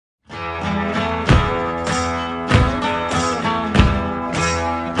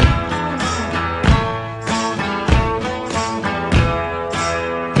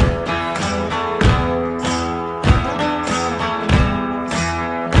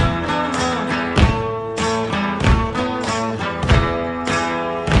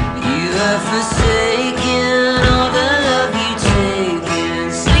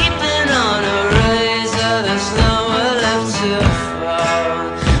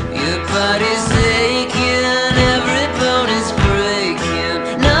body's aching, every bone is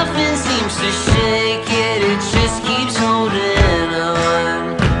breaking. Nothing seems to shake it, it just keeps holding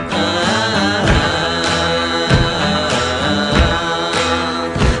on.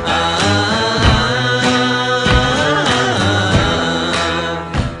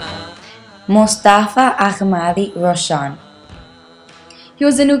 Mostafa Ahmadi Roshan. He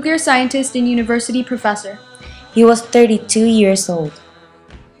was a nuclear scientist and university professor. He was 32 years old.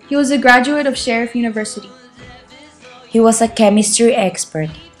 He was a graduate of Sheriff University. He was a chemistry expert.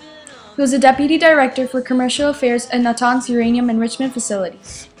 He was a deputy director for commercial affairs at Natanz uranium enrichment facility.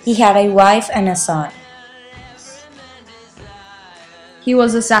 He had a wife and a son. He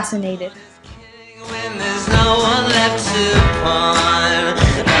was assassinated. When there's no one left to pawn.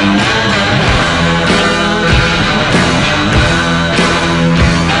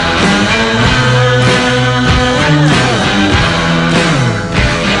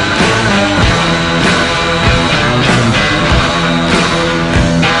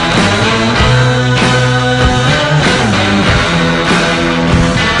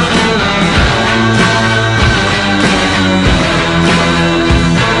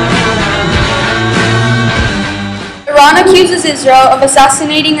 Iran accuses Israel of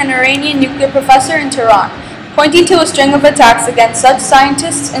assassinating an Iranian nuclear professor in Tehran, pointing to a string of attacks against such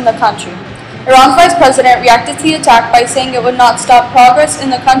scientists in the country. Iran's vice president reacted to the attack by saying it would not stop progress in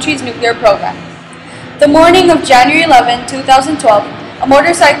the country's nuclear program. The morning of January 11, 2012, a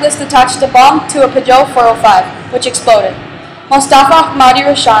motorcyclist attached a bomb to a Peugeot 405, which exploded. Mostafa Ahmadi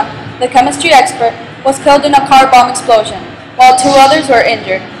Roshan, the chemistry expert, was killed in a car bomb explosion, while 2 others were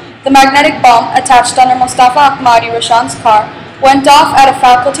injured. The magnetic bomb attached under Mostafa Ahmadi Roshan's car went off at a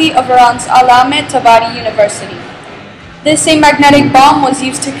faculty of Iran's Allame Tabari University. This same magnetic bomb was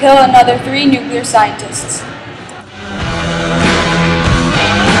used to kill another 3 nuclear scientists.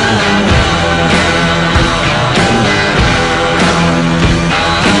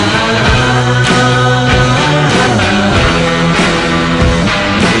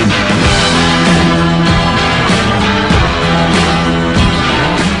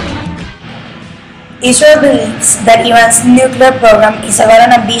 Israel believes that Iran's nuclear program is about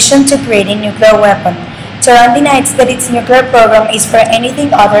an ambition to create a nuclear weapon. Tehran denies that its nuclear program is for anything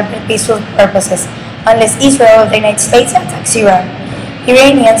other than peaceful purposes, unless Israel or the United States attacks Iran.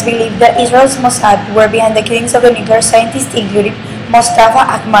 Iranians believe that Israel's Mossad were behind the killings of the nuclear scientists, including Mostafa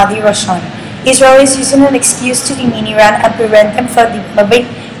Ahmadi Roshan. Israel is using an excuse to demean Iran and prevent them from developing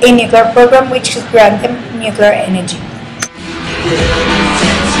a nuclear program which could grant them nuclear energy.